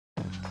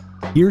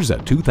Here's a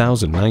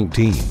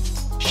 2019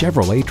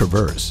 Chevrolet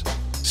Traverse.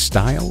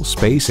 Style,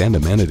 space, and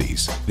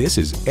amenities. This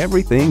is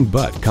everything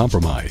but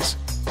compromise.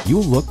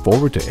 You'll look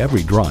forward to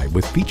every drive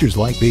with features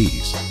like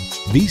these: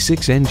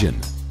 V6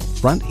 engine,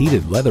 front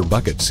heated leather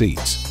bucket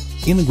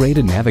seats,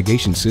 integrated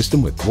navigation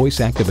system with voice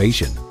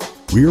activation,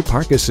 rear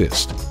park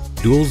assist,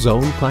 dual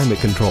zone climate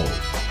control,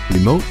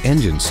 remote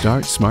engine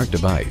start smart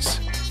device,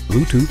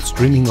 Bluetooth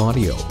streaming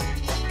audio,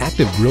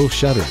 active grille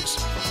shutters,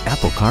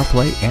 Apple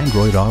CarPlay,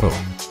 Android Auto,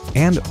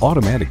 and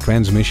automatic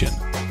transmission.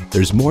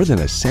 There's more than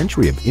a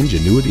century of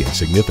ingenuity and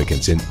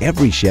significance in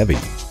every Chevy.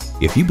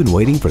 If you've been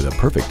waiting for the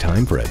perfect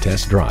time for a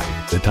test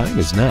drive, the time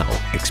is now.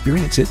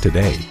 Experience it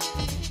today.